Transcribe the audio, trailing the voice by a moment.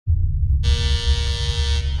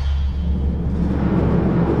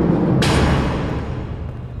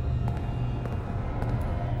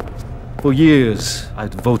For years, I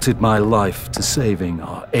devoted my life to saving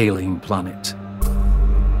our ailing planet.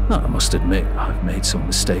 Now, I must admit, I've made some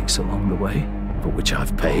mistakes along the way, for which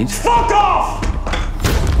I've paid. Fuck off!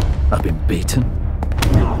 I've been beaten,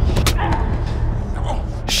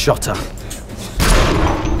 shot at,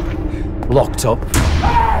 locked up,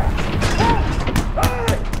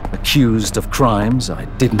 accused of crimes I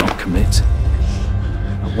did not commit.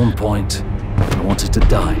 At one point, I wanted to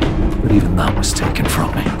die, but even that was taken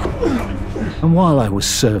from me. And while I was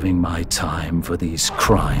serving my time for these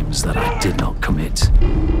crimes that I did not commit,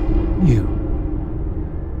 you,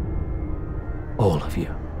 all of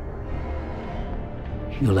you,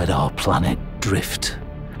 you let our planet drift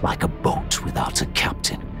like a boat without a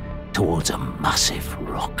captain towards a massive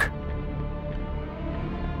rock.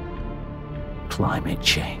 Climate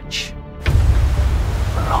change.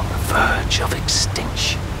 We're on the verge of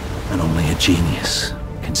extinction, and only a genius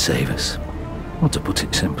can save us. Or to put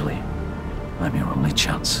it simply, I'm your only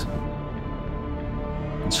chance.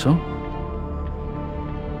 And so,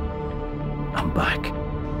 I'm back.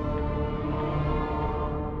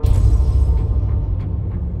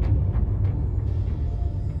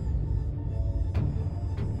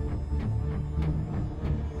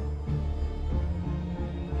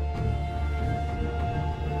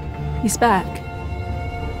 He's back.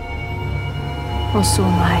 Or so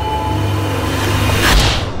am I.